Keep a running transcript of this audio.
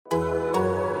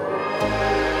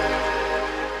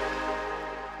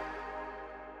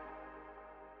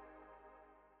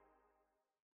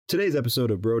Today's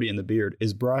episode of Brody and the Beard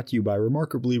is brought to you by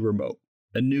Remarkably Remote,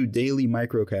 a new daily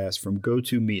microcast from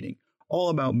GoToMeeting, all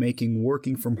about making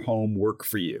working from home work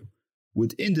for you.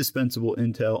 With indispensable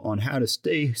intel on how to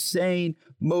stay sane,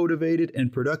 motivated,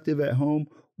 and productive at home,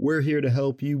 we're here to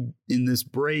help you in this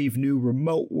brave new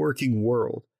remote working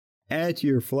world. Add to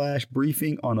your flash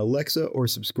briefing on Alexa or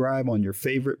subscribe on your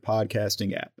favorite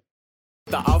podcasting app.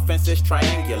 The offense is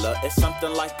triangular, it's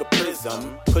something like a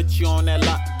prism. Put you on that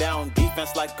lockdown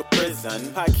defense like a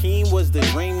prison. Hakeem was the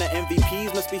dream, the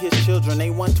MVPs must be his children.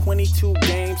 They won 22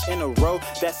 games in a row,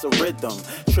 that's a rhythm.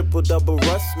 Triple-double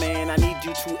Russ, man, I need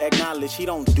you to acknowledge he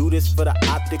don't do this for the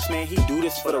optics, man, he do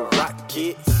this for the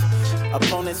Rockets.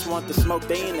 Opponents want the smoke,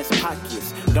 they in his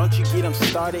pockets. Don't you get him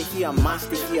started, he a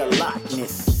monster, he a Loch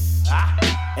Ness.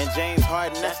 And James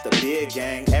Harden, that's the big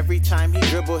gang. Every time he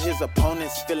dribble, his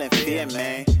opponents feeling fear,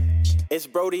 man. It's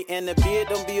Brody and the Beard,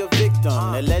 don't be a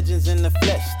victim. The legends in the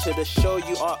flesh, to the show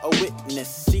you are a witness.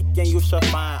 Seek and you shall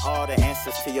find all the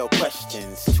answers to your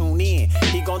questions. Tune in,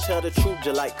 he gon' tell the truth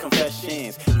just like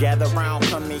confessions. Gather round,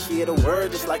 come and hear the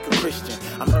word just like a Christian.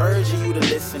 I'm urging you to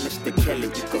listen, it's the Kelly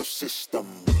ecosystem.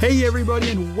 Hey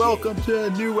everybody, and welcome to a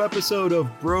new episode of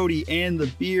Brody and the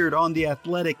Beard on the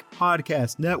Athletic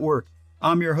Podcast Network.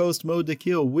 I'm your host, Mo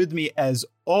Dakhil. With me, as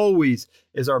always,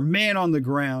 is our man on the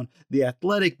ground, the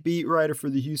athletic beat writer for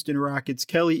the Houston Rockets,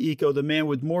 Kelly Eco, the man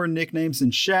with more nicknames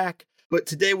than Shaq. But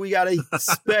today we got a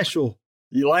special.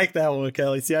 You like that one,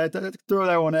 Kelly? See, I throw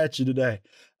that one at you today.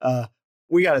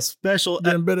 We got a special.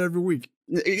 Getting better every week.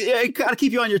 I gotta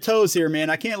keep you on your toes here, man.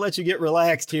 I can't let you get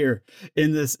relaxed here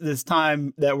in this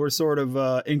time that we're sort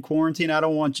of in quarantine. I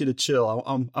don't want you to chill.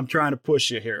 I'm trying to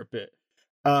push you here a bit.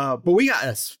 But we got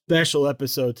a special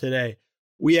episode today.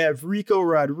 We have Rico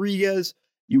Rodriguez.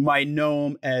 You might know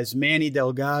him as Manny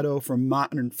Delgado from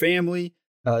Modern Family.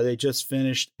 They just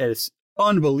finished an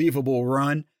unbelievable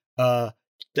run.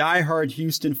 Diehard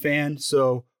Houston fan.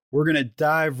 So we're going to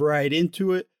dive right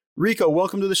into it. Rico,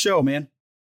 welcome to the show, man.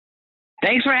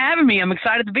 Thanks for having me. I'm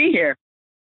excited to be here.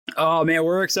 Oh, man,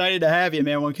 we're excited to have you,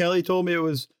 man. When Kelly told me it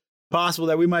was possible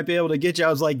that we might be able to get you, I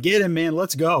was like, get him, man.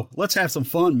 Let's go. Let's have some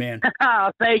fun, man. Oh,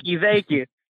 thank you.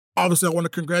 Obviously, I want to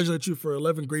congratulate you for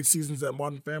 11 great seasons at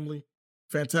Modern Family.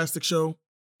 Fantastic show.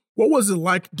 What was it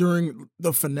like during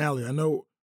the finale? I know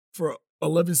for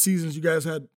 11 seasons, you guys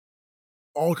had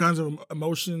all kinds of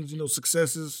emotions,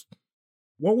 successes.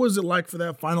 What was it like for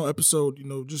that final episode,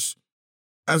 just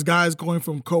as guys going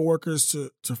from coworkers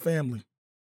to family?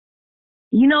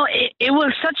 It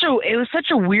was such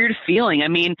a weird feeling. I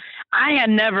mean, I had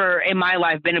never in my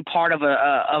life been a part of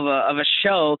a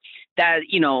show that,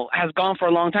 has gone for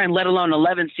a long time, let alone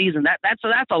 11 seasons.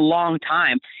 That's a long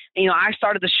time. I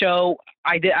started the show.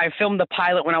 I filmed the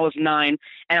pilot when I was 9,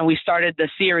 and we started the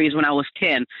series when I was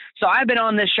 10. So I've been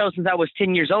on this show since I was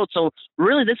 10 years old. So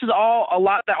really, this is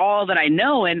all that I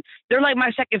know, and they're like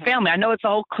my second family. I know it's a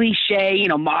whole cliche,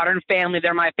 Modern Family,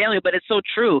 they're my family, but it's so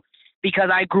true.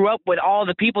 Because I grew up with all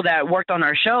the people that worked on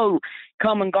our show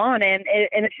come and gone. And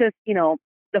it's just,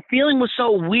 the feeling was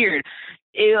so weird.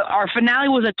 Our finale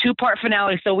was a 2-part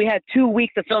finale. So we had 2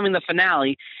 weeks of filming the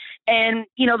finale. And,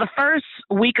 the first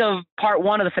week of part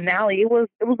 1 of the finale, it was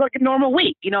like a normal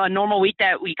week, a normal week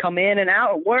that we come in and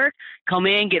out at work, come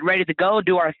in, get ready to go,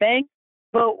 do our thing.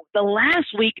 But the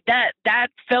last week, that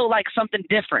felt like something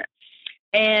different.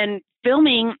 And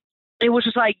filming, it was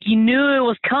just like, you knew it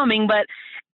was coming, but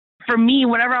for me,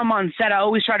 whenever I'm on set, I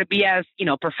always try to be as,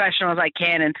 professional as I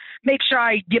can and make sure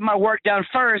I get my work done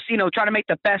first, try to make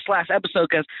the best last episode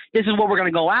because this is what we're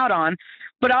going to go out on.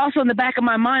 But also in the back of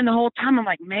my mind the whole time, I'm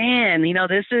like, man,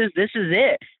 this is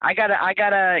it. I gotta,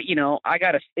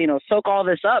 soak all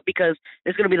this up because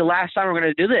it's going to be the last time we're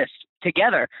going to do this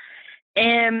together.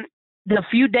 And the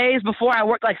few days before, I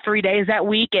worked like 3 days that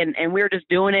week and we were just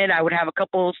doing it. I would have a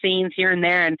couple of scenes here and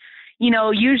there. And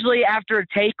usually after a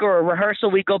take or a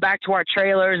rehearsal, we go back to our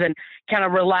trailers and kind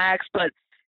of relax. But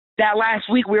that last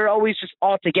week, we were always just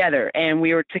all together. And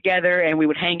we were together and we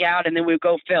would hang out and then we would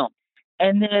go film.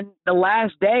 And then the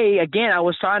last day, again, I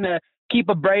was trying to keep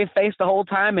a brave face the whole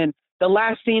time. And the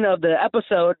last scene of the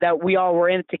episode that we all were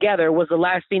in together was the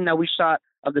last scene that we shot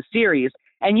of the series.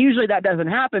 And usually that doesn't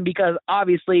happen because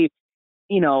obviously,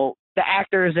 the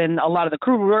actors and a lot of the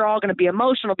crew, we're all going to be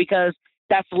emotional because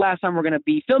that's the last time we're going to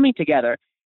be filming together.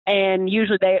 And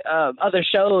usually other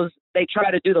shows, they try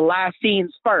to do the last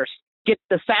scenes first, get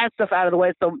the sad stuff out of the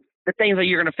way. So the things that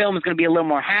you're going to film is going to be a little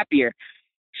more happier.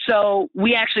 So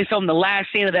we actually filmed the last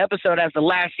scene of the episode as the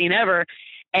last scene ever.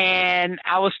 And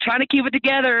I was trying to keep it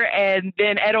together. And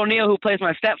then Ed O'Neill, who plays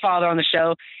my stepfather on the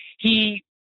show, he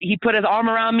put his arm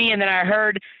around me. And then I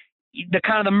heard the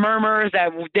kind of the murmurs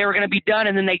that they were going to be done,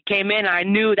 and then they came in, and I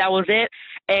knew that was it.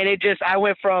 And I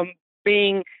went from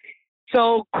being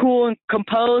so cool and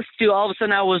composed to all of a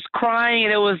sudden I was crying,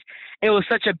 and it was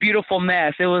such a beautiful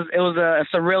mess. It was a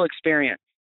surreal experience.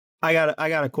 I got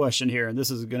a question here, and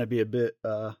this is going to be a bit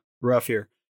rough here.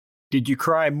 Did you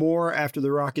cry more after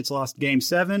the Rockets lost Game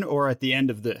 7 or at the end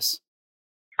of this?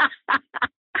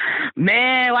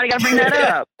 Man, why do you gotta bring that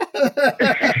up?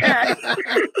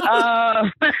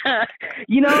 I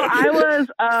was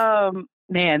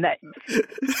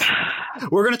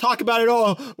We're gonna talk about it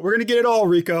all. We're gonna get it all,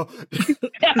 Rico.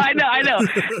 I know.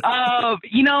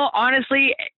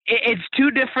 Honestly, it's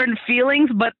two different feelings,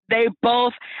 but they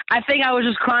both. I think I was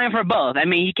just crying for both. I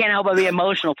mean, you can't help but be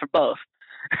emotional for both.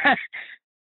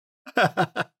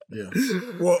 Yeah.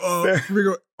 Well,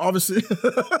 Rico, obviously.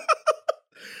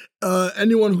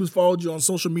 Anyone who's followed you on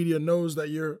social media knows that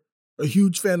you're a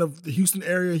huge fan of the Houston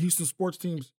area, Houston sports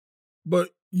teams. But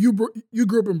you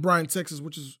grew up in Bryan, Texas,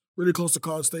 which is really close to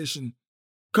College Station.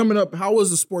 Coming up, how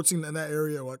was the sports scene in that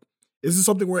area? Like, is this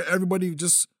something where everybody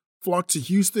just flocked to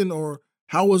Houston, or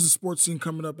how was the sports scene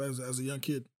coming up as a young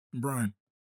kid in Bryan?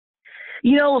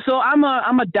 So I'm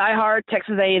a diehard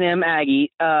Texas A&M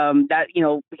Aggie.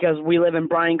 Because we live in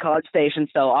Bryan, College Station,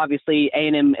 so obviously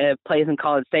A&M plays in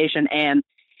College Station, and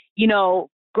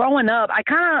growing up, I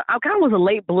kind of was a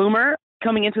late bloomer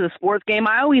coming into the sports game.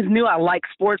 I always knew I liked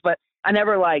sports, but I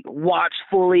never watched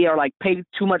fully or paid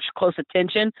too much close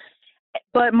attention.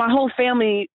 But my whole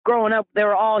family growing up, they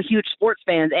were all huge sports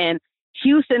fans. And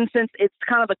Houston, since it's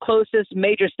kind of the closest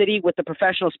major city with the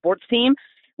professional sports team,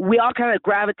 we all kind of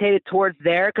gravitated towards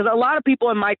there, because a lot of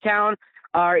people in my town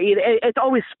are it's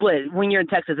always split. When you're in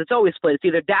Texas, it's always split. It's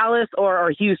either Dallas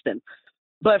or Houston.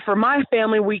 But for my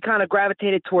family, we kind of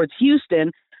gravitated towards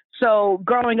Houston. So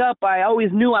growing up, I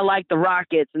always knew I liked the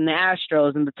Rockets and the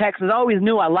Astros and the Texans. I always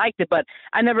knew I liked it, but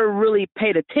I never really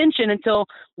paid attention until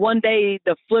one day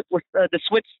the switch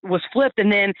was flipped,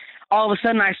 and then all of a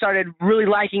sudden I started really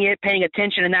liking it, paying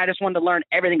attention, and I just wanted to learn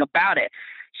everything about it.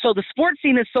 So the sports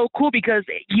scene is so cool because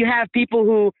you have people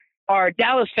who are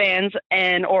Dallas fans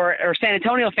or San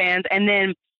Antonio fans, and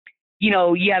then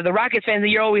you have the Rockets fans,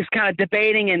 and you're always kind of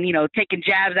debating and, taking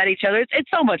jabs at each other.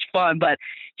 It's so much fun, but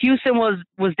Houston was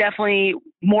definitely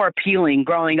more appealing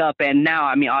growing up, and now,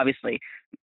 I mean, obviously.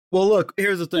 Well, look,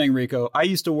 here's the thing, Rico. I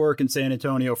used to work in San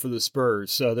Antonio for the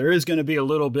Spurs, so there is going to be a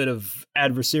little bit of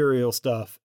adversarial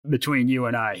stuff between you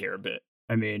and I here a bit.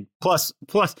 I mean, plus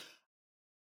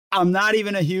I'm not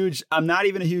even a huge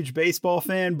baseball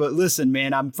fan, but listen,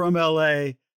 man, I'm from LA,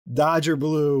 Dodger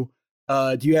Blue.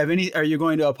 Are you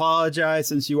going to apologize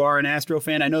since you are an Astro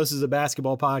fan? I know this is a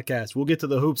basketball podcast. We'll get to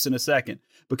the hoops in a second,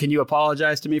 but can you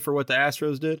apologize to me for what the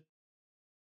Astros did?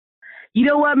 You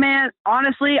know what, man?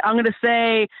 Honestly, I'm going to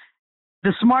say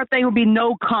the smart thing would be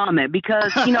no comment,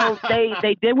 because,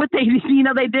 they did what they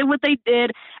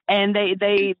did, and they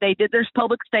did their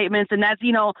public statements, and that's,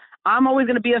 I'm always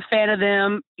going to be a fan of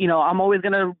them. I'm always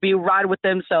going to be ride with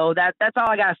them. So that's all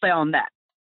I got to say on that.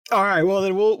 All right, well,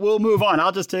 then we'll move on.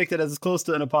 I'll just take that as close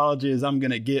to an apology as I'm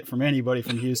going to get from anybody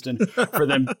from Houston for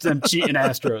them cheating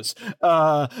Astros.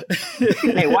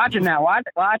 Hey, watch it now. Watch.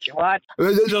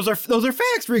 Those are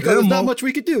facts, Rico. There's not much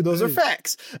we could do. Those are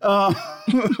facts. But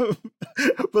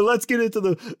let's get into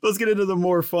the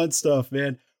more fun stuff,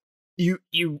 man.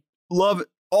 You love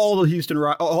all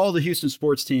the Houston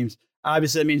sports teams.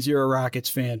 Obviously, that means you're a Rockets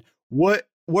fan.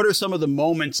 What are some of the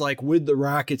moments with the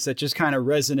Rockets that just kind of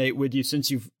resonate with you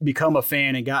since you've become a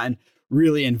fan and gotten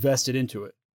really invested into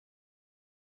it?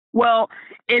 Well,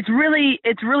 it's really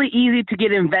easy to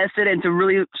get invested and to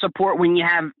really support when you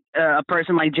have a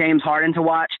person like James Harden to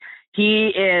watch. He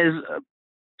is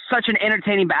such an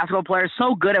entertaining basketball player,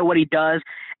 so good at what he does.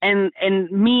 And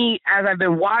me, as I've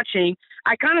been watching,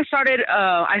 I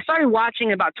started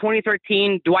watching about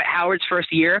 2013, Dwight Howard's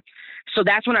first year. So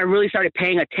that's when I really started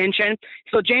paying attention.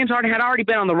 So James Harden had already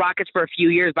been on the Rockets for a few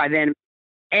years by then.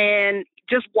 And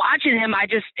just watching him,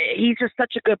 he's just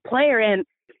such a good player. And,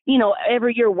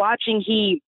 every year watching,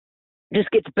 he just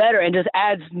gets better and just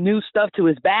adds new stuff to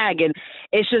his bag. And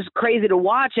it's just crazy to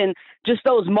watch. And just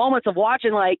those moments of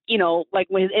watching, like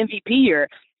when his MVP year,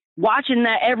 watching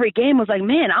that every game was like,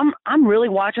 man, I'm really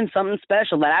watching something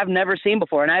special that I've never seen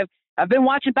before. And I've been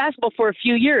watching basketball for a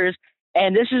few years,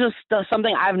 and this is just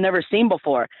something I've never seen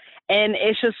before. And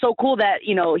it's just so cool that,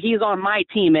 he's on my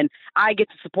team and I get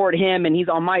to support him, and he's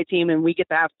on my team and we get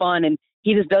to have fun, and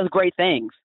he just does great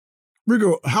things.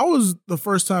 Rico, how was the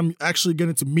first time actually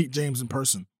getting to meet James in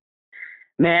person?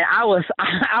 Man, I was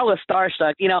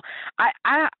starstruck.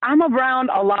 I'm around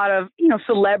a lot of,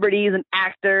 celebrities and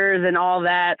actors and all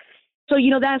that.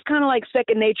 So, that's kind of like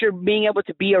second nature, being able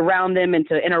to be around them and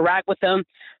to interact with them.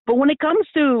 But when it comes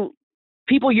to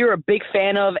people you're a big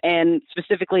fan of, and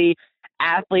specifically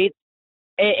athletes,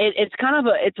 it's kind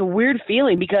of it's a weird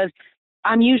feeling, because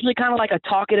I'm usually kind of like a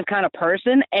talkative kind of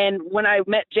person. And when I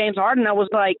met James Harden, I was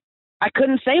like, I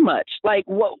couldn't say much. Like,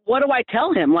 what do I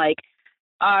tell him? Like,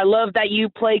 I love that you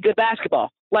play good basketball.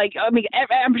 Like, I mean,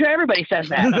 I'm sure everybody says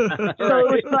that. So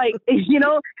it's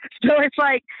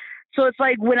like, so it's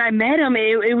like when I met him,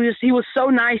 he was so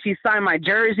nice. He signed my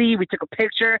jersey. We took a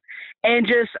picture, and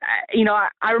just,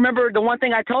 I remember the one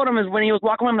thing I told him is when he was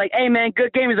walking away, I'm like, hey man,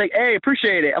 good game. He's like, hey,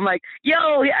 appreciate it. I'm like,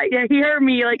 yo, yeah, he heard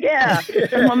me. Like, yeah,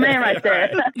 that's my man right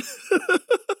there.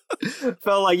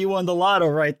 Felt like you won the lotto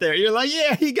right there. You're like,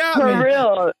 yeah, he got me. For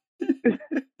real.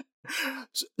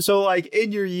 So like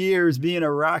in your years being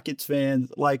a Rockets fan,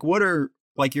 like what are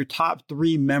like your top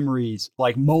 3 memories,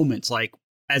 like moments, like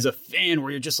as a fan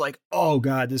where you're just like, oh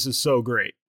God, this is so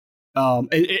great.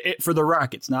 For the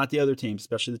Rockets, not the other teams,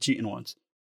 especially the cheating ones.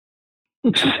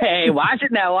 Hey, watch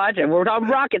it now, watch it. We're talking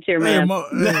Rockets here, man.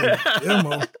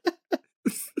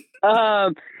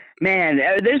 Man,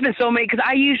 there's been so many, because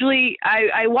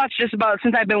I watch just about,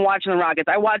 since I've been watching the Rockets,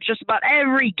 I watch just about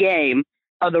every game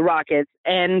of the Rockets,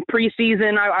 and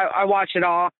preseason, I watch it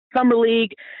all, summer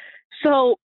league.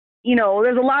 So,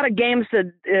 there's a lot of games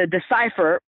to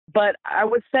decipher, but I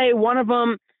would say one of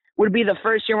them would be the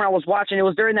first year when I was watching. It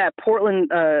was during that Portland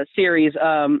series,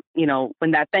 when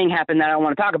that thing happened that I don't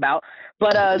want to talk about.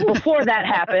 But before that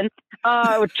happened,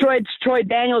 Troy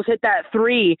Daniels hit that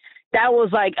 3. That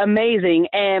was like amazing.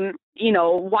 And,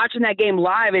 watching that game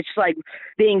live, it's like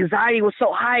the anxiety was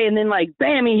so high, and then like,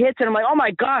 bam, he hits it. I'm like, oh my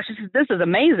gosh, this is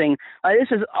amazing. This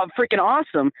is freaking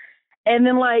awesome. And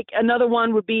then like another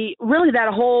one would be really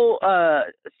that whole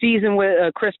season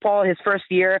with Chris Paul, his first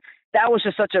year. That was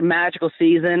just such a magical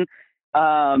season.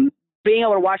 Being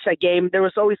able to watch that game, there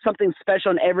was always something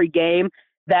special in every game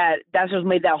that just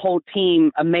made that whole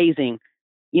team amazing.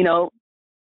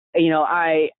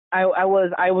 I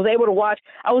was able to watch.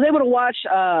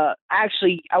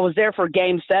 Actually, I was there for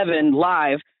Game 7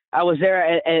 live. I was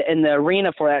there in the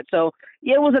arena for that. So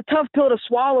yeah, it was a tough pill to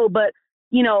swallow, but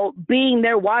being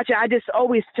there watching, I just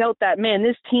always felt that, man,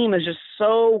 this team is just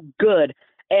so good,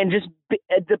 and just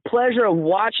the pleasure of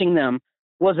watching them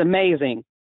was amazing.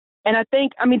 And I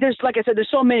think, there's, like I said, there's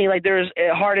so many. Like there's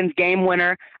Harden's game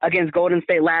winner against Golden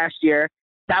State last year.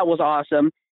 That was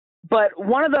awesome. But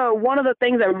one of the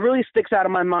things that really sticks out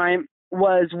of my mind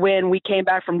was when we came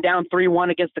back from down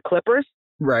 3-1 against the Clippers.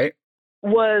 Right.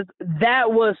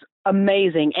 That was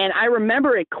amazing. And I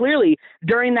remember it clearly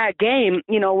during that game,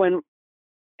 when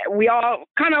we all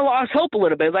kind of lost hope a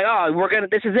little bit. Like, oh,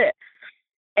 this is it.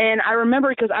 And I remember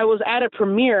because I was at a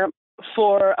premiere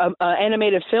for an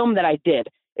animated film that I did.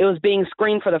 It was being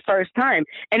screened for the first time,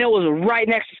 and it was right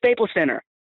next to Staples Center.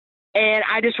 And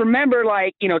I just remember,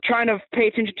 like, trying to pay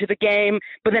attention to the game,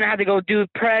 but then I had to go do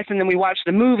press, and then we watched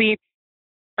the movie.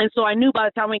 And so I knew by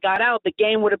the time we got out, the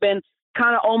game would have been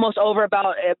kind of almost over.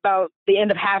 About the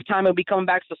end of halftime, it would be coming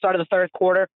back to the start of the third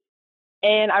quarter.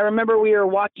 And I remember we were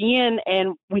walking in,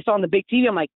 and we saw on the big TV,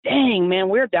 I'm like, dang, man,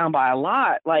 we're down by a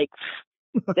lot. Like,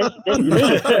 this is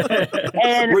it.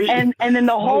 And then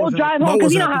the whole drive home,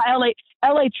 because you know how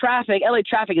LA traffic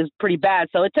is pretty bad.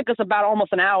 So it took us about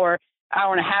almost an hour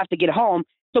and a half to get home.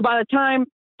 So by the time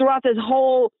throughout this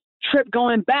whole trip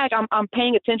going back, I'm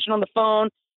paying attention on the phone,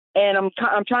 and I'm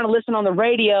trying to listen on the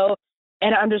radio,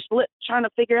 and I'm just trying to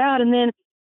figure out. And then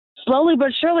slowly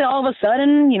but surely, all of a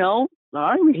sudden, all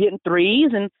right, we're hitting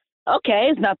threes, and okay,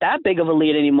 it's not that big of a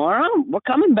lead anymore. We're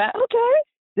coming back. Okay,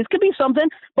 this could be something.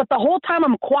 But the whole time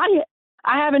I'm quiet.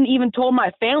 I haven't even told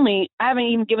my family. I haven't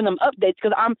even given them updates,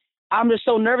 because I'm just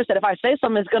so nervous that if I say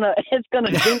something, it's gonna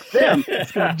jinx them.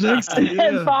 It's gonna jinx them, yeah.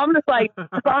 And so I'm just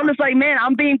like, man,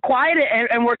 I'm being quiet,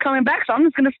 and we're coming back, so I'm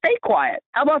just gonna stay quiet.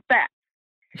 How about that?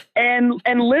 And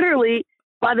literally,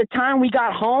 by the time we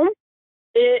got home,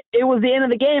 it was the end of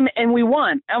the game, and we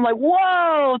won. I'm like,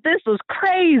 whoa, this was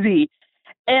crazy.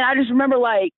 And I just remember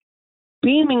like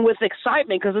beaming with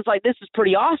excitement, because it's like, this is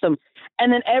pretty awesome.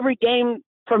 And then every game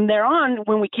from there on,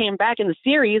 when we came back in the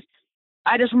series,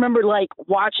 I just remember like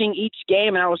watching each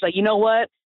game, and I was like, you know what?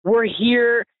 We're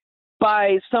here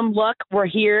by some luck. We're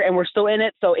here, and we're still in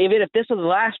it. So even if this is the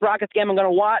last Rockets game I'm going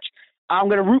to watch, I'm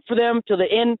going to root for them to the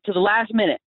end, to the last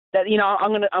minute. That,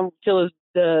 until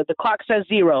the clock says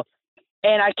 0.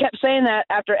 And I kept saying that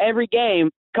after every game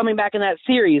coming back in that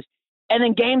series. And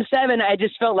then Game 7, I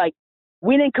just felt like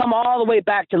we didn't come all the way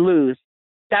back to lose.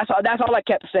 That's all I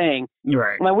kept saying.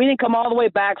 Right. Like, we didn't come all the way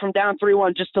back from down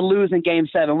 3-1 just to lose in Game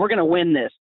 7. We're going to win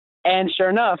this. And sure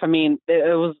enough, it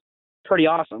was pretty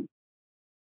awesome.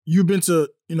 you've been to,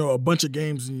 a bunch of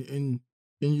games in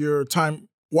your time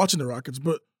watching the Rockets,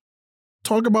 but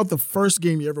talk about the first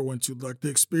game you ever went to, like the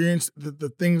experience, the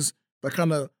things that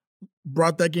kind of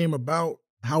brought that game about.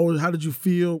 How did you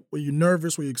feel? Were you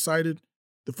nervous? Were you excited?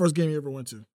 The first game you ever went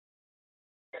to?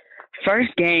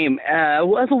 First game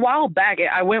was a while back.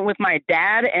 I went with my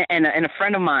dad and a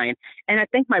friend of mine, and I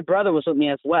think my brother was with me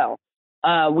as well.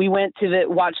 We went to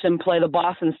watch them play the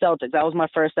Boston Celtics. That was my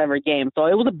first ever game. So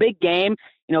it was a big game,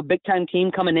 big time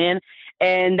team coming in.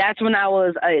 And that's when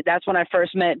I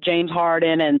first met James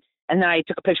Harden, and then I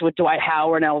took a picture with Dwight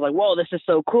Howard, and I was like, whoa, this is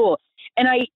so cool. And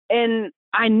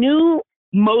I knew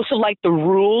most of like the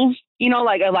rules,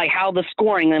 like how the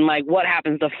scoring and like what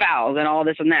happens to fouls and all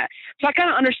this and that. So I kind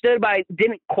of understood, but I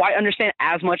didn't quite understand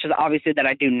as much as obviously that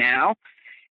I do now.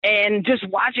 And just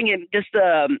watching it,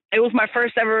 it was my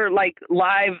first ever like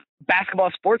live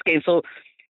basketball sports game. So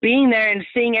being there and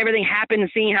seeing everything happen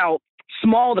and seeing how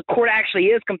small the court actually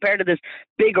is compared to this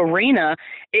big arena,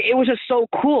 it was just so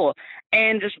cool.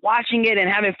 And just watching it and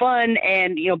having fun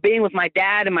and, being with my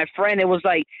dad and my friend, it was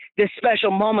like this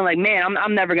special moment. Like, man,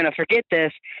 I'm never going to forget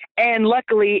this. And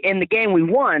luckily in the game we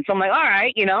won. So I'm like, all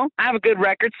right, I have a good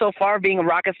record so far being a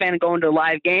Rockets fan and going to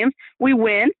live games. We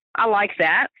win. I like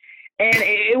that. And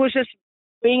it was just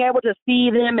being able to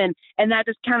see them and that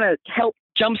just kind of helped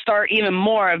jumpstart even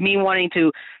more of me wanting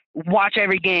to watch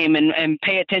every game and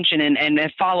pay attention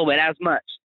and follow it as much.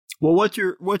 Well, what's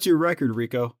your record,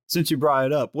 Rico? Since you brought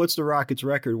it up, what's the Rockets'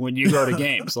 record when you go to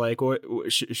games? Like,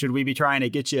 should we be trying to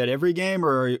get you at every game,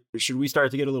 or should we start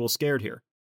to get a little scared here?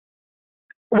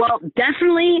 Well,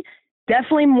 definitely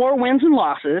more wins and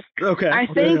losses. Okay, I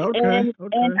think, and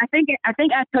I think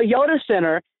at Toyota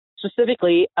Center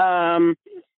specifically,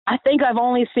 I think I've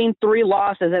only seen 3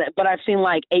 losses, but I've seen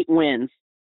like 8 wins.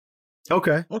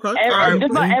 Okay. Just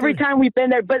about every time we've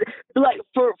been there, but like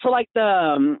for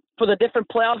the different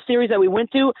playoff series that we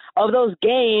went to, of those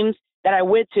games that I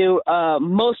went to,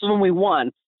 most of them we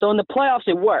won. So in the playoffs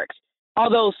it works.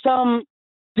 Although some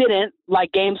didn't,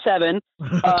 like Game 7,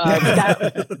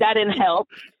 that didn't help.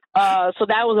 So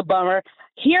that was a bummer.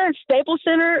 Here at Staples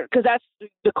Center, because that's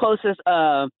the closest.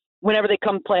 Whenever they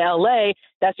come play LA,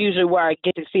 that's usually where I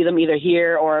get to see them, either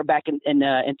here or back in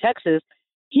Texas.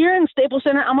 Here in Staples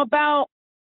Center, I'm about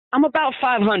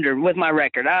 500 with my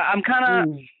record. I'm kind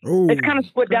of it's kind of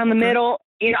split down the middle.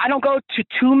 I don't go to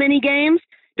too many games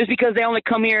just because they only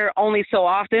come here only so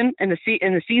often in the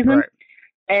season. Right.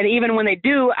 And even when they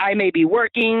do, I may be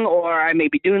working or I may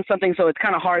be doing something, so it's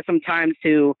kind of hard sometimes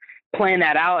to plan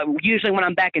that out. Usually when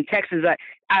I'm back in Texas,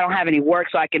 I don't have any work,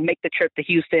 so I can make the trip to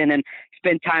Houston and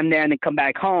spend time there and then come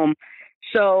back home.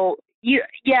 So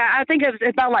yeah, I think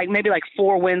it's about like maybe like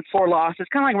 4 wins, 4 losses,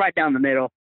 kind of like right down the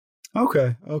middle.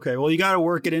 Okay. Well, you got to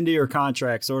work it into your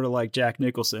contract, sort of like Jack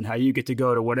Nicholson, how you get to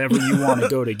go to whatever you want to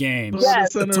go to games.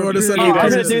 Yes, I'm going to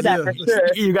do that for sure.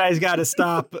 You guys got to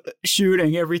stop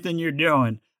shooting everything you're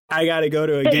doing. I got to go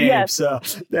to a game. Yes. So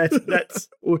that's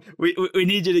we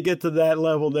need you to get to that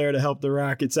level there to help the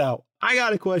Rockets out. I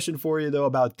got a question for you, though,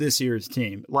 about this year's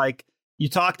team. Like, you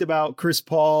talked about Chris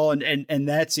Paul and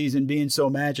that season being so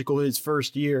magical his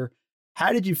first year.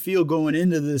 How did you feel going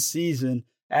into this season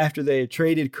after they had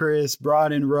traded Chris,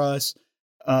 brought in Russ,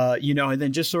 and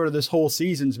then just sort of this whole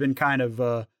season's been kind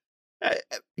of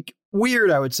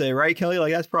weird, I would say, right, Kelly?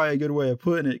 Like, that's probably a good way of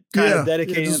putting it. Kind of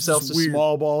dedicating themselves to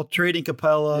small ball, trading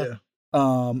Capella,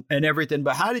 and everything.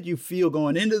 But how did you feel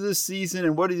going into this season,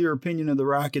 and what is your opinion of the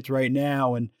Rockets right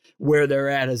now and where they're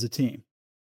at as a team?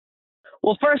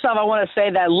 Well, first off, I want to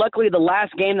say that luckily the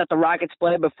last game that the Rockets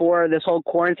played before this whole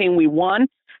quarantine, we won.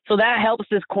 So that helps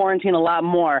this quarantine a lot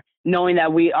more, knowing that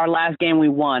our last game we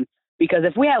won. Because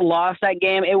if we had lost that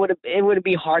game, it would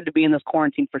be hard to be in this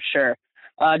quarantine for sure.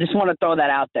 Just want to throw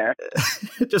that out there.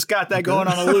 Just got that going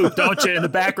on a loop, don't you, in the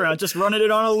background? Just running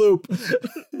it on a loop.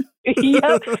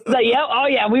 Yep. Oh,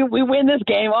 yeah, we win this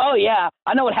game. Oh, yeah.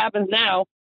 I know what happens now.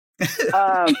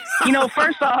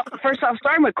 First off,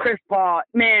 starting with Chris Paul,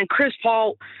 man,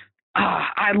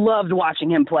 I loved watching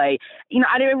him play.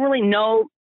 I didn't really know,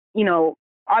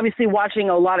 obviously watching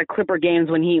a lot of Clipper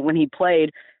games when he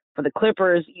played for the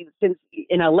Clippers, since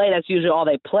in LA, that's usually all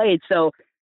they played. So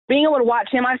being able to watch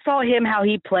him, I saw him, how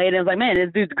he played, and I was like, man,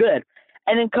 this dude's good.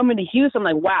 And then coming to Houston,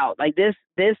 I'm like, wow, like this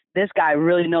guy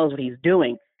really knows what he's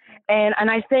doing. And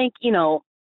I think, it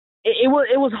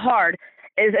was hard,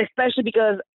 especially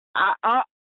because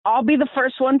I'll be the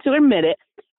first one to admit it.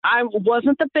 I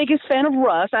wasn't the biggest fan of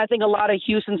Russ. I think a lot of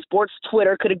Houston sports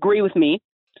Twitter could agree with me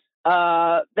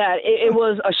that it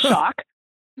was a shock.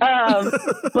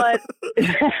 But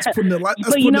putting it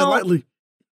lightly.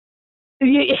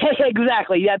 Yeah,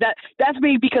 exactly. Yeah, that's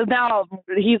me because now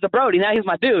he's the Brody. Now he's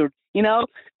my dude.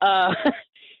 Uh,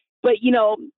 but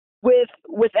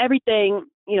with everything,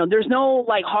 there's no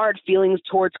like hard feelings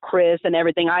towards Chris and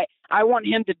everything. I want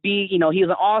him to be, he's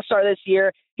an all-star this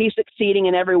year. He's succeeding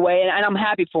in every way, and I'm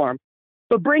happy for him.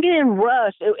 But bringing in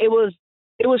Russ, it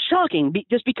was shocking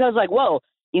just because like, whoa,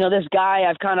 this guy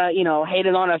I've kind of,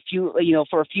 hated on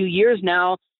for a few years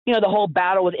now. The whole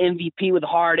battle with MVP with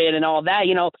Harden and all that.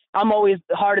 I'm always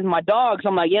Harden my dog, so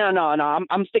I'm like, no,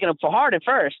 I'm sticking up for Harden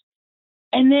first.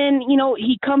 And then,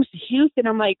 he comes to Houston.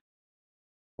 I'm like,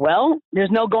 well,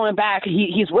 there's no going back.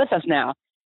 He's with us now.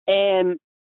 And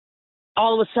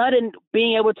all of a sudden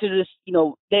being able to just,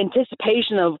 the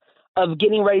anticipation of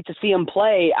getting ready to see him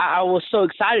play, I was so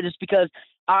excited just because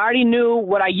I already knew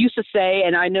what I used to say,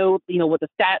 and I know, what the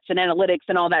stats and analytics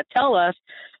and all that tell us.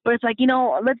 But it's like,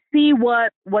 let's see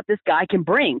what this guy can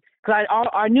bring. Because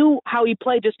I knew how he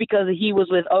played just because he was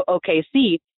with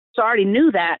OKC, so I already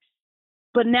knew that.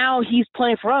 But now he's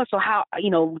playing for us, so how,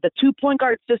 the 2-point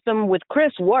guard system with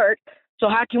Chris worked, so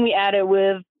how can we add it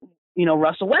with,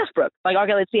 Russell Westbrook? Like,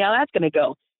 okay, let's see how that's going to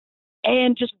go.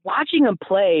 And just watching him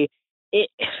play,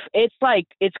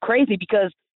 it's crazy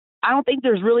because I don't think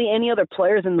there's really any other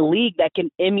players in the league that can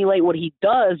emulate what he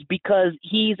does because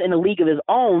he's in a league of his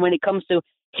own when it comes to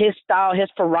his style, his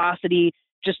ferocity,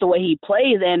 just the way he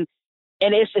plays. And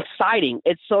it's exciting.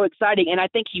 It's so exciting. And I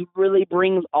think he really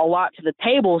brings a lot to the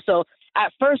table. So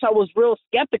at first I was real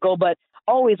skeptical, but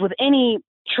always with any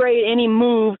trade, any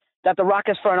move that the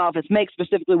Rockets front office makes,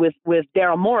 specifically with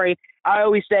Daryl Morey, I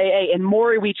always say, hey, in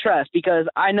Morey we trust, because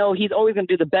I know he's always going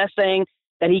to do the best thing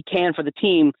that he can for the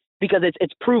team because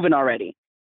it's proven already.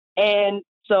 And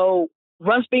so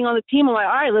Russ being on the team, I'm like,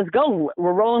 all right, let's go.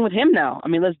 We're rolling with him now. I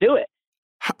mean, let's do it.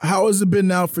 How has it been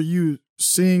now for you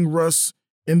seeing Russ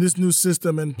in this new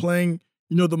system and playing,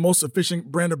 the most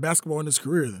efficient brand of basketball in his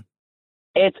career then?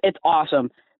 It's awesome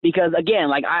because, again,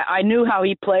 like I knew how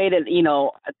he played and,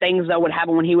 things that would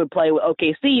happen when he would play with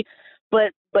OKC.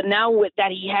 But now with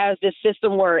that, he has this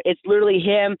system where it's literally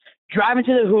him driving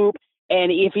to the hoop. And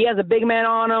if he has a big man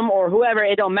on him or whoever,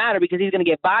 it don't matter because he's going to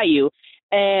get by you.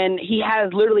 And he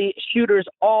has literally shooters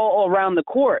all around the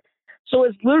court. So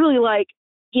it's literally like,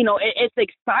 it's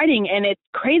exciting and it's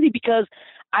crazy because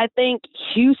I think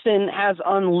Houston has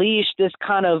unleashed this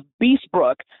kind of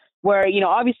Beastbrook where,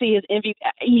 obviously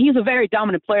he's a very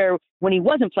dominant player when he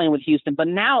wasn't playing with Houston. But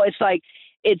now it's like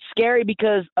it's scary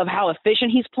because of how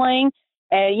efficient he's playing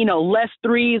and, less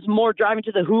threes, more driving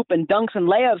to the hoop and dunks and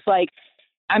layups. Like,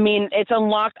 I mean, it's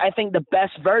unlocked, I think, the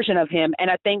best version of him.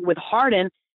 And I think with Harden,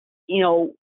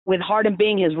 with Harden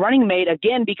being his running mate,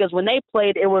 again, because when they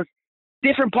played, it was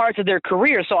different parts of their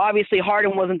career. So obviously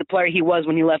Harden wasn't the player he was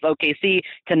when he left OKC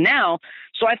to now.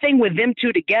 So I think with them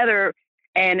two together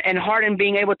and Harden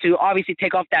being able to obviously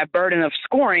take off that burden of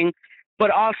scoring,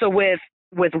 but also with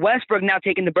Westbrook now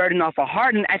taking the burden off of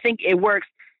Harden, I think it works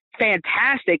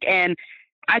fantastic. And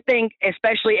I think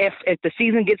especially if the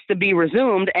season gets to be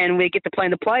resumed and we get to play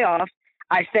in the playoffs,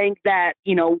 I think that,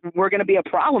 we're going to be a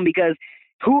problem because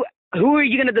who are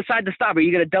you going to decide to stop? Are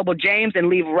you going to double James and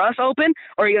leave Russ open,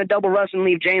 or are you going to double Russ and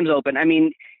leave James open? I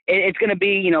mean, it's going to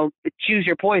be, choose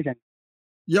your poison.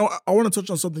 Yo, I want to touch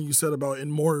on something you said about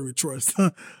in Morey we trust.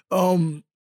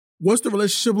 What's the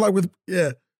relationship like with,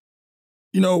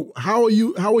 how are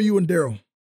you and Daryl?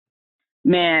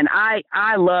 Man,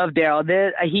 I love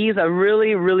Daryl. He's a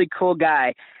really, really cool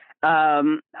guy.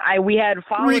 We had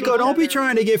followed Rico, don't be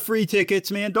trying to get free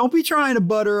tickets, man. Don't be trying to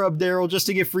butter up Daryl just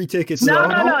to get free tickets. No.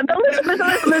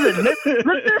 Listen.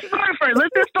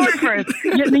 Let's do story first.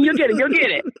 You'll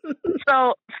get it.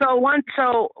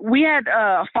 So we had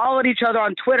followed each other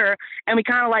on Twitter, and we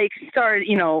kind of like started.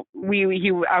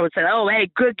 I would say, oh, hey,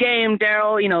 good game,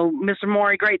 Daryl. Mr.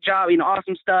 Morey, great job.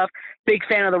 Awesome stuff. Big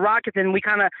fan of the Rockets, and we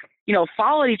kind of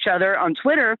followed each other on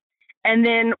Twitter. And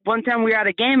then one time we were at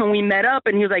a game and we met up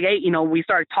and he was like, hey, we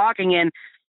started talking and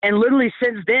literally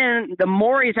since then, the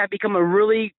Moreys have become a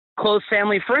really close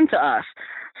family friend to us.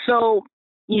 So,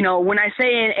 when I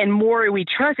say in Morey we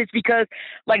trust, it's because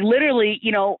like literally,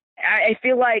 I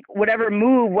feel like whatever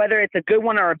move, whether it's a good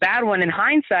one or a bad one in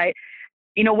hindsight,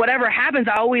 whatever happens,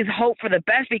 I always hope for the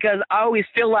best because I always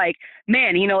feel like,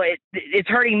 man, it's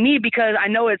hurting me because I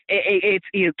know it's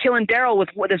killing Daryl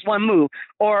with this one move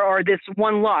or this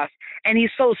one loss. And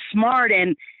he's so smart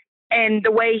and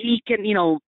the way he can,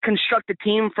 construct a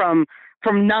team from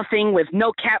nothing with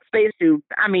no cap space to,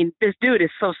 this dude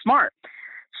is so smart.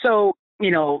 So,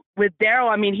 with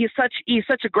Daryl, he's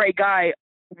such a great guy,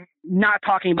 not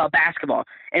talking about basketball.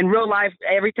 In real life,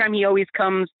 every time he always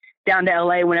comes down to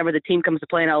LA, whenever the team comes to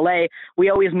play in LA,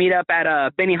 we always meet up at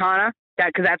Benihana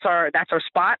because that's our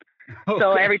spot.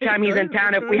 So every time he's in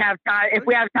town, if we have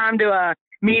time to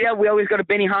meet up, we always go to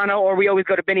Benihana, or we always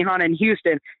go to Benihana in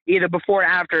Houston, either before or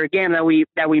after a game that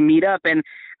we meet up. And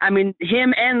I mean,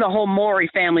 him and the whole Maury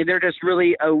family, they're just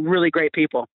really great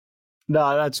people.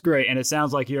 No, that's great. And it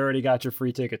sounds like you already got your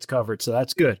free tickets covered, so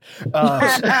that's good.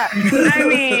 I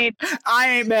mean, I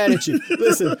ain't mad at you.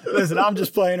 Listen, I'm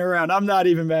just playing around. I'm not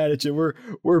even mad at you.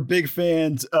 We're big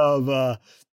fans of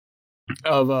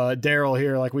Daryl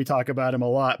here. Like, we talk about him a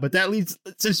lot. But that leads,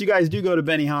 since you guys do go to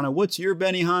Benihana, what's your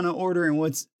Benihana order? And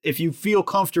what's, if you feel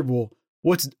comfortable,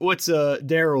 what's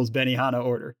Daryl's Benihana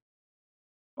order?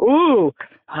 Ooh,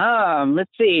 let's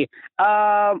see.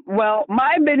 Well,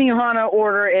 my Benihana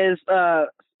order is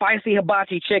spicy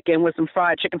hibachi chicken with some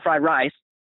fried rice.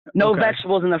 No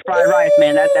vegetables in the fried rice,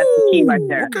 man. That's the key right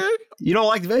there. Okay. You don't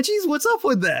like veggies? What's up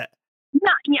with that?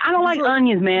 No, I don't like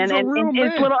onions, man. And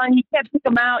it's little onions. You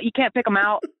can't pick them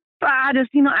out. But I just,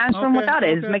 ask them without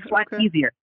it. It just makes life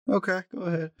easier. Okay, go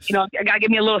ahead. I gotta give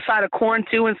me a little side of corn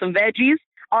too and some veggies.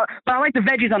 But I like the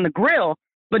veggies on the grill,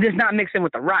 but just not mixing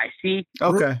with the rice. See?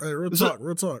 Okay. Real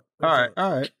talk. All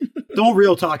right. Don't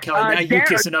real talk, Kelly. Now you're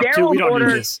kissing up too. We don't need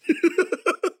this.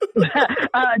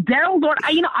 Daryl's order.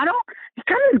 I don't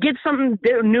kind of get something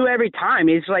new every time.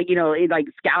 It's like like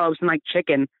scallops and like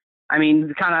chicken. I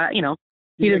mean, kind of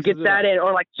either gets that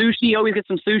or like sushi. He always gets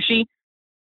some sushi.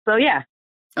 So yeah.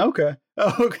 Okay.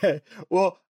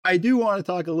 Well, I do want to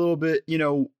talk a little bit.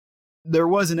 There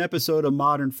was an episode of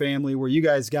Modern Family where you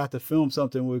guys got to film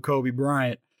something with Kobe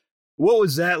Bryant. What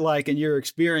was that like in your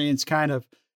experience, kind of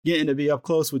getting to be up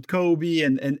close with Kobe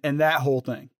and that whole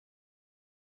thing?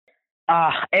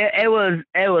 It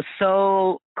was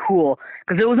so cool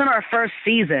because it was in our first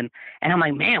season, and I'm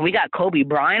like, man, we got Kobe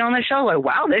Bryant on the show. Like,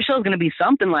 wow, this show's gonna be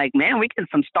something. Like, man, we get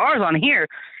some stars on here.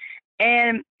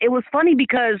 And it was funny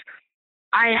because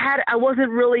I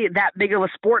wasn't really that big of a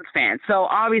sports fan, so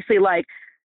obviously, like,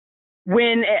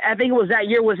 when I think it was that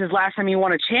year was his last time he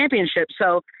won a championship.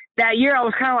 So that year I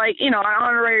was kind of like, an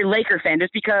honorary Laker fan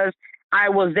just because I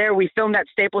was there. We filmed at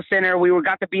Staples Center. We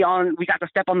got to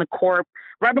step on the court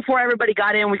right before everybody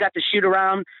got in. We got to shoot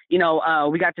around, we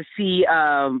got to see,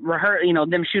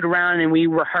 them shoot around, and we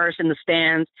rehearsed in the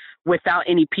stands without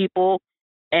any people.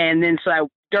 And then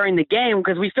during the game,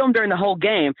 because we filmed during the whole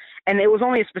game, and it was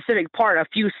only a specific part, a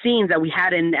few scenes that we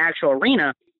had in the actual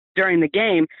arena during the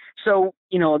game. So,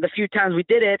 the few times we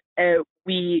did it,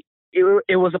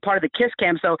 it was a part of the kiss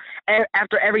cam. So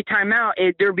after every timeout,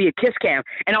 there'd be a kiss cam,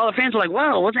 and all the fans were like,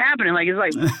 "Whoa, what's happening?" Like, it's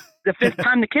like the fifth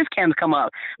time the kiss cams come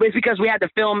up, but it's because we had to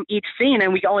film each scene,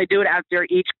 and we could only do it after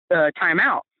each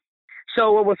timeout.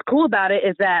 So what was cool about it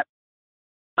is that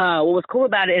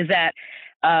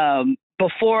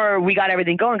before we got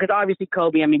everything going, because obviously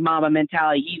Kobe, Mamba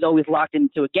mentality, he's always locked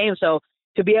into a game. So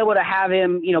to be able to have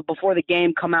him, before the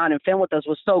game come out and film with us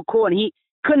was so cool. And he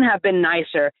couldn't have been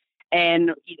nicer.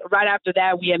 And right after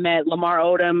that, we had met Lamar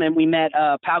Odom, and we met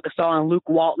Pau Gasol and Luke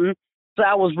Walton. So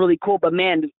that was really cool. But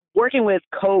man, working with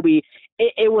Kobe,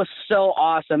 it was so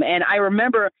awesome. And I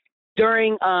remember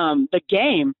during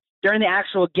the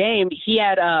actual game, he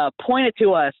had pointed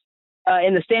to us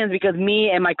in the stands because me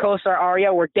and my co-star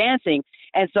Ariel were dancing.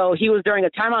 And so he was during a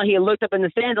timeout, he had looked up in the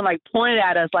stands and like pointed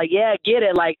at us like, yeah, get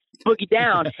it, like boogie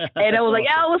down. And I was like,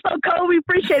 yeah, what's up, Kobe?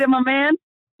 Appreciate it, my man.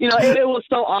 It was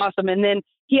so awesome. And then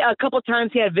a couple of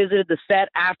times he had visited the set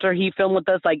after he filmed with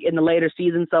us, like in the later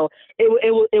season. So it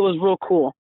was real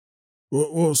cool.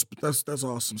 Well, that's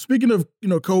awesome. Speaking of,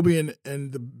 Kobe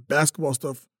and the basketball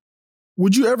stuff,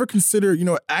 would you ever consider,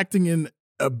 acting in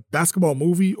a basketball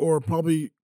movie or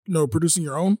probably, producing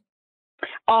your own?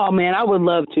 Oh man, I would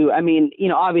love to.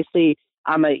 Obviously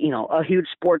I'm a huge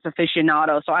sports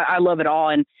aficionado, so I love it all.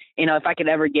 And, if I could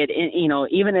ever get in,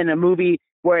 even in a movie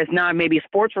where it's not maybe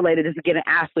sports related, just to get an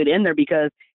athlete in there, because,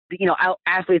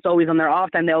 athletes always on their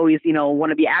off time, they always,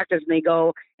 want to be actors, and they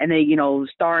go and they,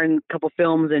 star in a couple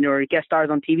films or guest stars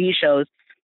on TV shows.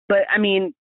 But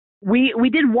we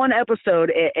did one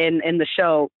episode in the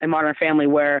show in Modern Family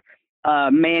where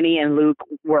Manny and Luke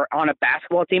were on a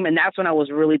basketball team, and that's when I was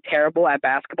really terrible at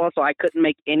basketball, so I couldn't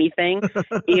make anything.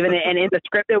 And in the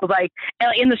script, it was like,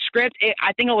 in the script,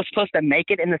 I think I was supposed to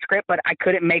make it in the script, but I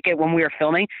couldn't make it when we were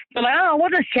filming. So like, we'll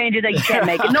just change it that you can't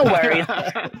make it, no worries.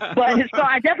 But so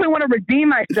I definitely want to redeem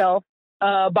myself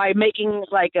by making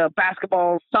like a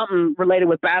basketball, something related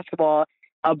with basketball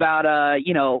about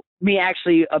me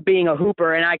actually being a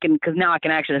hooper, and because now I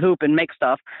can actually hoop and make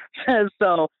stuff.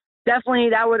 So definitely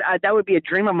that would be a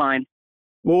dream of mine.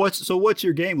 Well, what's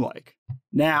your game like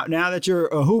now that you're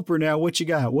a hooper? Now what you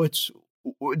got?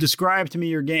 Describe to me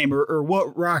your game, or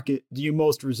what Rocket do you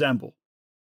most resemble?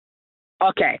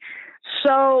 Okay.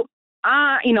 So,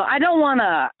 I don't want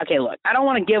to, I don't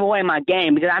want to give away my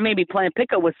game because I may be playing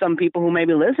pickup with some people who may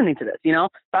be listening to this, So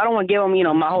I don't want to give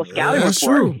them, my whole scouting That's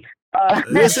report. true.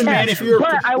 Listen, man, if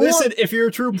you're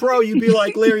a true pro, you'd be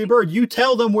like Larry Bird. You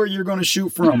tell them where you're going to shoot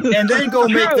from, and then go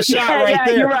make the shot right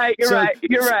there. You're right.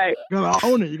 You're right. You gotta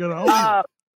own it. You gotta own it.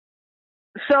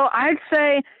 So I'd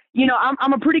say,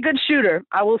 I'm a pretty good shooter.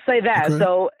 I will say that. Okay.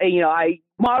 So,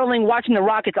 watching the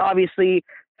Rockets, obviously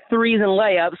threes and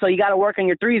layups. So you got to work on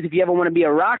your threes if you ever want to be a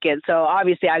Rocket. So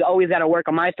obviously I always got to work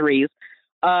on my threes.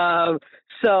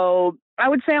 So I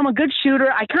would say I'm a good shooter.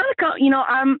 I kind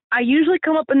of, I usually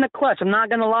come up in the clutch. I'm not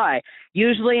going to lie.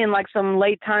 Usually in like some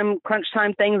late time, crunch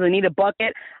time things, I need a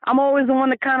bucket. I'm always the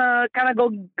one to kind of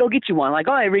go get you one. Like,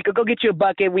 oh, hey, Rico, go get you a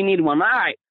bucket. We need one. All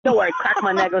right. Don't worry, crack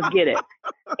my neck. Let's get it.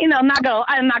 I'm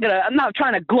not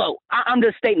trying to gloat. I'm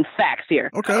just stating facts here.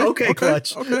 Okay,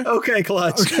 Clutch. Okay,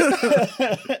 Clutch.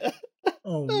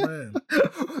 Oh man.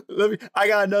 I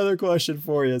got another question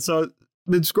for you. So,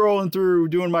 been scrolling through,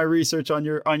 doing my research on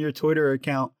your Twitter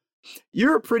account.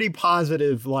 You're a pretty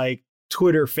positive, like,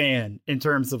 Twitter fan in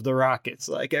terms of the Rockets.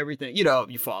 Like everything, you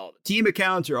follow the team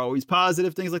accounts. You're always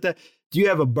positive, things like that. Do you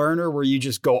have a burner where you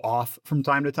just go off from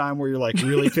time to time where you're like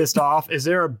really pissed off? Is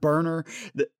there a burner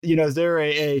that, is there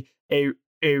a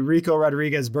Rico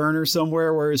Rodriguez burner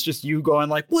somewhere where it's just you going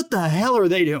like, what the hell are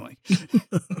they doing?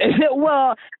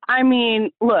 Well, I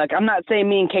mean, look, I'm not saying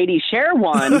me and Katie share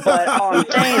one, but all I'm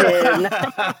saying is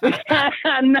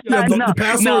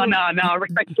no,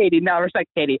 respect Katie. No, respect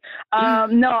Katie.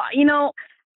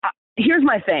 Here's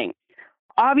my thing.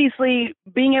 Obviously,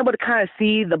 being able to kind of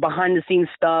see the behind the scenes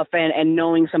stuff and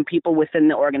knowing some people within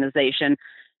the organization,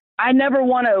 I never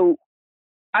want to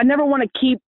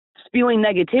keep spewing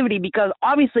negativity because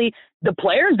obviously the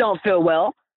players don't feel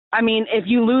well. I mean, if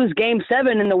you lose Game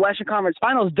 7 in the Western Conference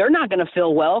Finals, they're not going to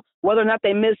feel well, whether or not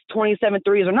they miss 27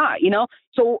 threes or not,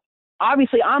 So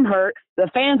obviously I'm hurt, the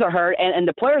fans are hurt, and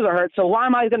the players are hurt. So why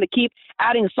am I going to keep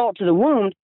adding salt to the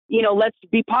wound? Let's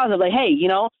be positive. Like, hey,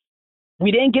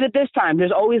 we didn't get it this time.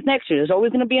 There's always next year. There's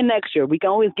always going to be a next year. We can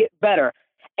always get better.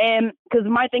 And because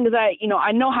my thing is that,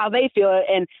 I know how they feel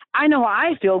and I know how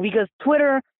I feel because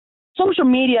Twitter, social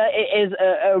media is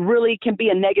really can be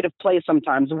a negative place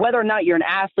sometimes, whether or not you're an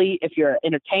athlete, if you're an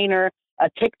entertainer, a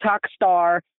TikTok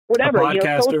star, whatever.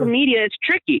 Social media is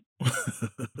tricky.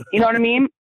 You know what I mean?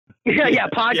 Yeah,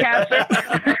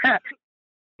 podcaster.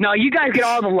 No, you guys get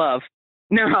all the love.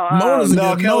 No,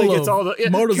 Kelly gets all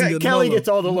the Kelly gets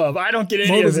all the love. I don't get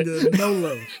any of it. No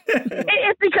love.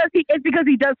 It's because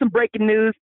he does some breaking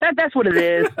news. That's what it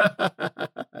is.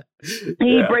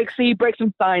 He breaks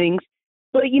some signings.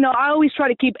 But I always try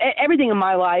to keep everything in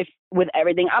my life with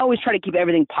everything. I always try to keep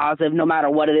everything positive, no matter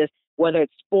what it is, whether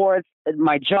it's sports,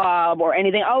 my job, or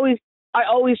anything. I always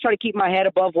try to keep my head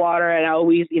above water, and I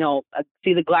always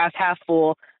see the glass half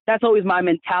full. That's always my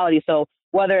mentality. So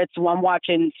whether it's when I'm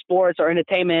watching sports or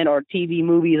entertainment or TV,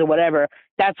 movies or whatever,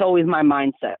 that's always my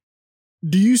mindset.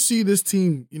 Do you see this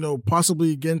team,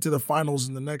 possibly getting to the finals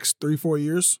in the next 3-4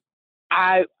 years?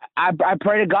 I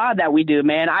pray to God that we do,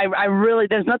 man. I really,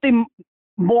 there's nothing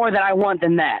more that I want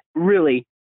than that, really.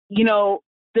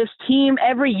 This team,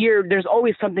 every year, there's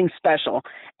always something special.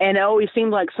 And it always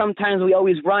seems like sometimes we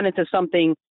always run into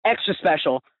something extra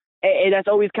special. And that's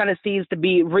always kind of seems to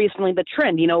be recently the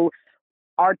trend.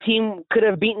 Our team could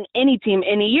have beaten any team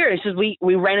any year. It's just we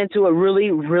ran into a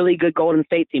really, really good Golden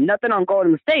State team. Nothing on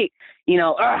Golden State,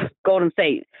 Golden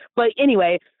State. But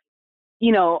anyway,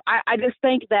 I just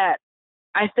think that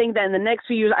in the next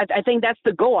few years, I think that's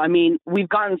the goal. I mean, we've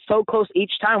gotten so close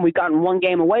each time. We've gotten one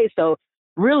game away. So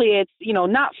really it's,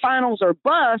 not finals or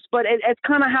bust, but it's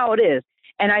kind of how it is.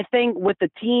 And I think with the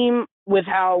team, with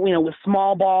how, with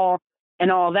small ball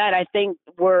and all that, I think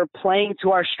we're playing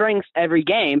to our strengths every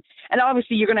game. And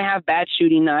obviously you're going to have bad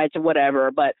shooting nights or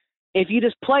whatever, but if you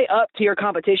just play up to your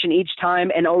competition each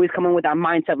time and always come in with that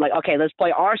mindset, like, okay, let's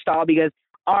play our style because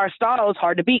our style is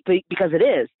hard to beat because it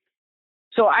is.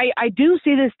 So I do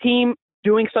see this team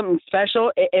doing something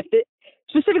special,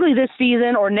 specifically this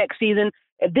season or next season.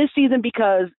 This season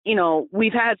because,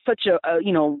 we've had such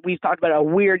we've talked about a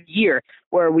weird year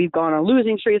where we've gone on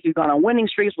losing streaks, we've gone on winning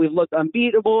streaks, we've looked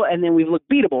unbeatable, and then we've looked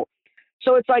beatable.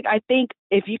 So it's like I think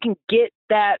if you can get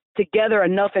that together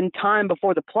enough in time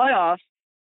before the playoffs,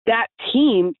 that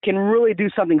team can really do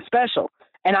something special.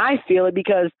 And I feel it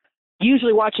because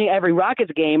usually watching every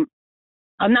Rockets game,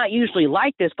 I'm not usually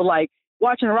like this, but like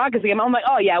watching a Rockets game, I'm like,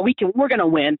 oh yeah, we're going to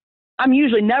win. I'm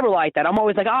usually never like that. I'm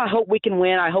always like, oh, I hope we can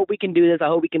win. I hope we can do this. I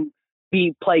hope we can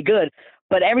play good.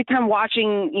 But every time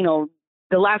watching,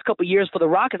 the last couple of years for the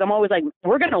Rockets, I'm always like,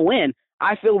 we're going to win.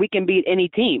 I feel we can beat any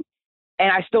team.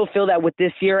 And I still feel that with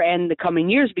this year and the coming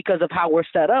years because of how we're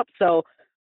set up. So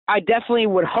I definitely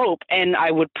would hope and I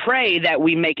would pray that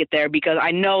we make it there, because I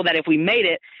know that if we made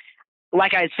it,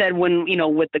 like I said, when,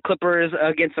 with the Clippers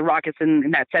against the Rockets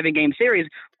in that 7-game series,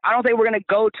 I don't think we're going to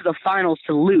go to the finals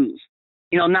to lose,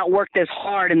 not work this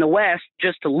hard in the West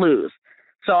just to lose.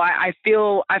 So I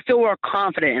feel we're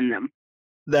confident in them.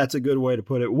 That's a good way to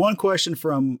put it. One question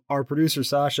from our producer,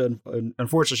 Sasha, and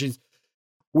unfortunately,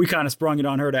 we kind of sprung it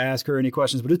on her to ask her any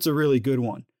questions, but it's a really good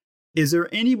one. Is there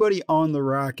anybody on the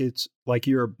Rockets like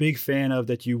you're a big fan of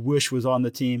that you wish was on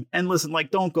the team? And listen,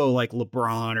 don't go like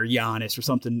LeBron or Giannis or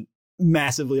something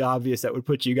massively obvious that would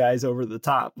put you guys over the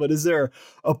top. But is there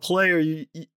a player you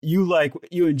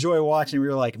enjoy watching where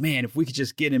you're like, man, if we could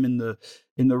just get him in the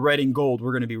red and gold,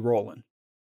 we're going to be rolling?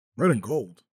 Red and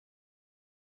gold.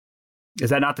 Is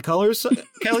that not the colors,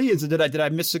 Kelly? Did I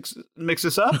mix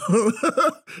this up?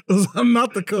 I'm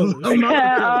not the colors.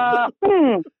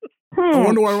 I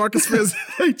wonder why Rockets fans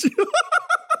hate you.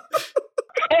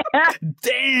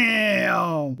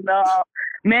 Damn. No,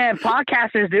 man,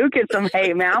 podcasters do get some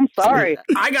hate, man. I'm sorry.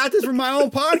 I got this from my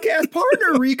own podcast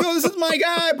partner, Rico. This is my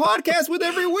guy. I podcast with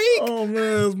every week. Oh,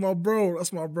 man, that's my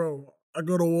bro. I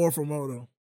go to war for Moto.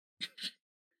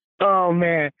 Oh,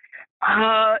 man.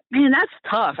 Man, that's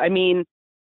tough. I mean,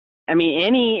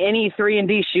 any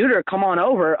 3-and-D shooter, come on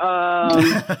over.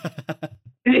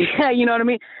 Yeah, you know what I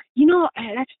mean?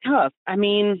 That's tough. I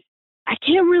mean, I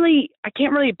can't really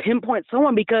pinpoint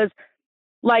someone because,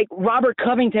 like, Robert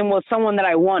Covington was someone that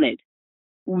I wanted.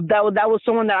 That was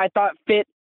someone that I thought fit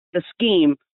the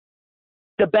scheme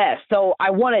the best. So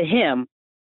I wanted him.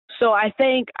 So I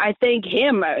think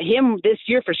him this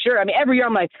year for sure. I mean, every year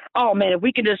I'm like, oh man, if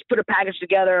we can just put a package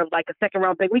together like a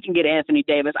 2nd-round pick, we can get Anthony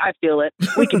Davis. I feel it.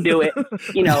 We can do it.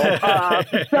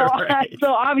 Right.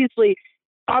 So obviously,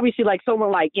 like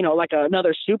someone like like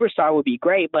another superstar would be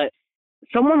great, but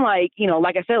someone like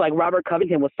like I said, like Robert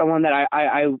Covington was someone that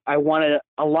I wanted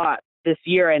a lot this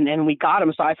year, and we got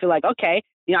him. So I feel like okay,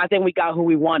 I think we got who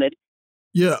we wanted.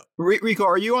 Yeah, Rico,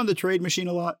 are you on the trade machine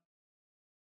a lot?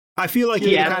 I feel like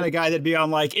you're the kind of guy that'd be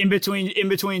on like in between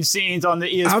scenes on the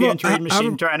ESPN trade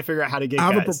machine trying to figure out how to get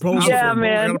guys. I have a proposal for him.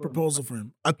 Man. I got a proposal for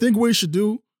him. I think what you should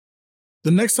do,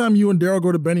 the next time you and Daryl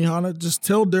go to Benihana, just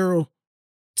tell Daryl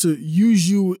to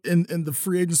use you in the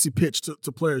free agency pitch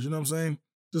to players. You know what I'm saying?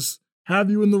 Just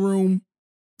have you in the room,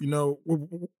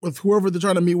 with whoever they're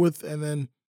trying to meet with, and then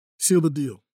seal the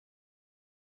deal.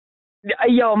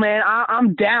 Yo, man,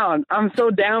 I'm down. I'm so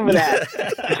down with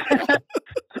that.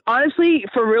 Honestly,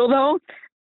 for real though,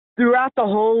 throughout the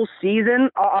whole season,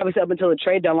 obviously up until the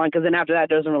trade deadline, because then after that it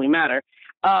doesn't really matter.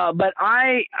 But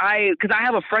because I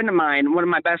have a friend of mine, one of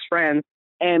my best friends,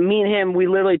 and me and him, we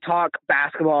literally talk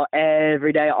basketball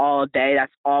every day, all day.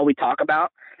 That's all we talk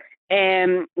about.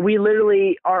 And we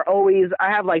literally are always,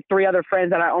 I have like 3 other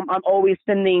friends that I'm always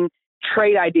sending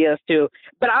trade ideas to,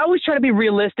 but I always try to be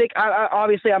realistic.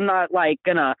 Obviously I'm not like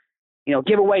gonna,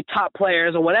 give away top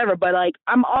players or whatever, but like,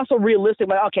 I'm also realistic.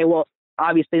 Like, okay, well,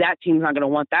 obviously that team's not going to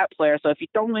want that player. So if you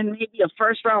throw in maybe a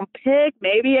 1st-round pick,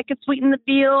 maybe it could sweeten the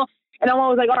deal. And I'm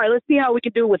always like, all right, let's see how we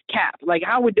can do with cap. Like,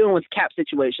 how we doing with cap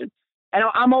situation? And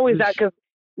I'm always that, because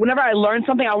whenever I learn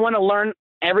something, I want to learn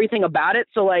everything about it.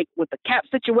 So like with the cap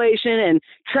situation and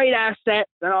trade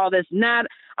assets and all this and that,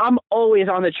 I'm always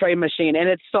on the trade machine, and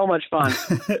it's so much fun.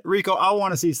 Rico, I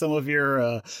want to see some of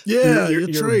your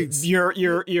trades.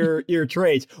 Your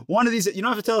trades. One of these, you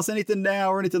don't have to tell us anything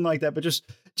now or anything like that, but just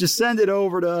send it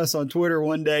over to us on Twitter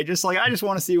one day. Just like, I just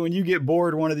want to see when you get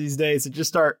bored one of these days and just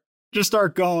start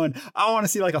going. I want to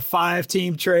see like a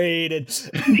 5-team trade. And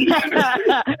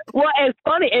Well,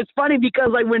 it's funny because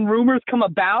like when rumors come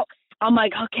about, I'm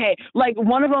like, okay, like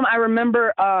one of them I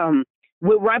remember,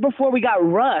 right before we got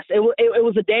Russ, it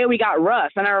was the day we got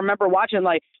Russ, and I remember watching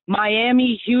like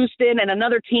Miami, Houston, and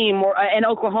another team in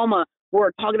Oklahoma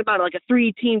were talking about like a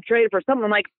 3-team trade for something. I'm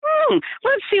like,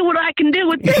 let's see what I can do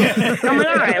with this. I'm like,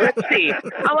 all right, let's see.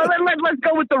 Let's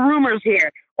go with the rumors here.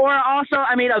 Or also,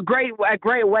 I mean, a great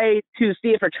way to see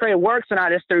if a trade works or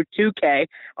not is through 2K.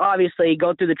 Obviously,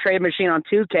 go through the trade machine on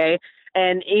 2K,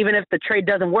 and even if the trade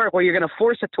doesn't work, well, you're going to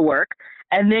force it to work,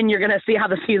 and then you're going to see how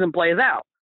the season plays out.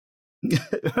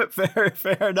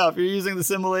 Fair enough. You're using the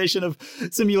simulation of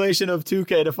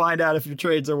 2K to find out if your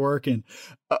trades are working.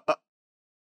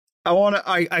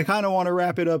 I kind of want to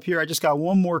wrap it up here. I just got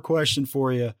one more question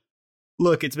for you.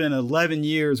 Look, it's been 11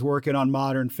 years working on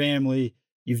Modern Family.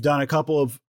 You've done a couple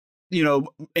of,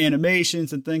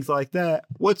 animations and things like that.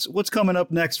 What's coming up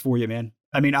next for you, man?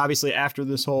 I mean, obviously after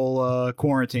this whole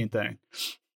quarantine thing.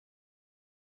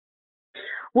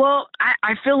 Well,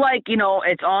 I feel like,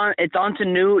 it's on to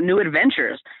new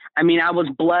adventures. I mean, I was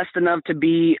blessed enough to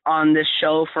be on this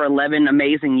show for 11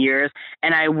 amazing years,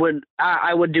 and I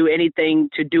would do anything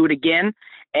to do it again.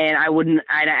 And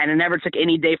I never took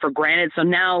any day for granted. So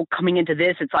now coming into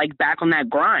this, it's like back on that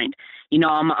grind. You know,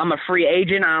 I'm a free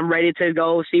agent. I'm ready to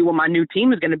go see what my new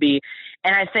team is going to be.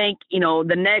 And I think, you know,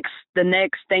 the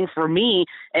next thing for me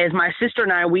is my sister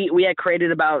and I, we had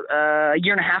created about a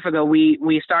year and a half ago,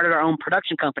 we started our own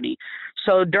production company.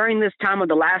 So during this time of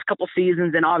the last couple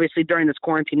seasons, and obviously during this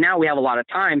quarantine now, we have a lot of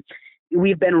time.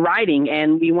 We've been writing,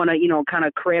 and we want to, you know, kind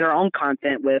of create our own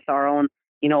content with our own,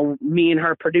 you know, me and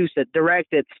her produce it,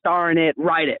 direct it, star in it,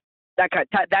 write it, that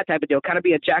type of deal, kind of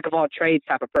be a jack of all trades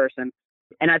type of person.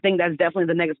 And I think that's definitely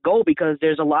the next goal, because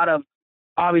there's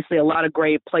obviously a lot of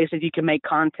great places you can make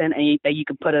content and that you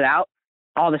can put it out,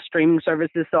 all the streaming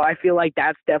services. So I feel like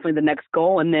that's definitely the next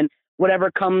goal. And then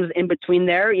whatever comes in between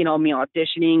there, you know, me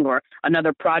auditioning or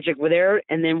another project with there,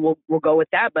 and then we'll go with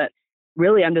that. But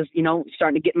really, I'm just, you know,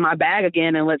 starting to get in my bag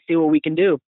again, and let's see what we can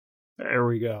do. There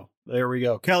we go.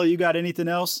 Kelly, you got anything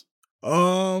else?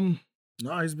 No,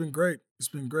 he's been great. It's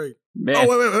been great. Man. Oh,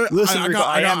 wait. Listen, I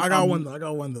got one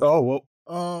though. Oh, well.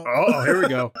 Here we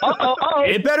go.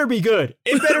 It better be good.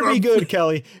 It better be good,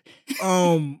 Kelly.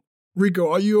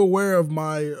 Rico, are you aware of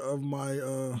my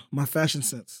fashion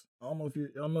sense? I don't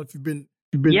know if you've been.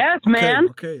 Yes, man.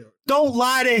 Okay. Don't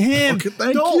lie to him.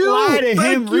 Okay, Don't lie to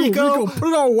him, Rico. Put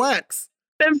it on wax.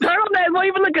 Them turtlenecks won't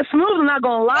even looking smooth. I'm not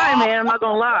gonna lie, man. I'm not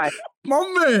gonna lie.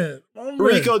 My man.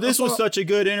 Rico, this was such a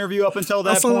good interview up until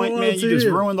that point, man. You just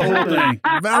ruined the whole thing.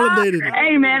 Validated it.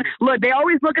 Hey, man. Look, they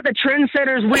always look at the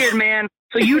trendsetters weird, man.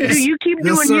 So you keep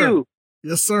doing you.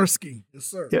 Yes, sir, Ski. Yes,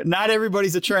 sir. Yeah, not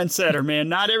everybody's a trendsetter, man.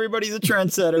 Not everybody's a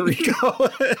trendsetter, Rico.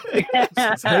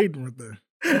 It's hating right there.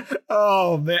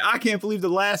 Oh, man. I can't believe the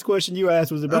last question you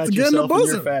asked was about yourself and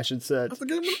your fashion sense.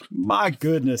 My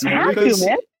goodness, man.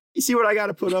 Man. You see what I got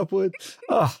to put up with?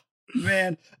 Oh,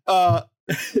 man.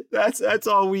 That's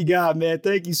all we got, man.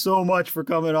 Thank you so much for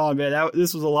coming on, man.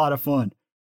 This was a lot of fun.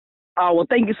 Oh, well,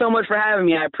 thank you so much for having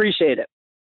me. I appreciate it.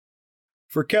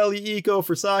 For Kelly Iko,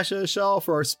 for Sasha Ashal,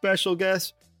 for our special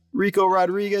guest, Rico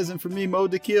Rodriguez, and for me, Mo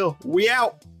DeKiel. We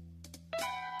out.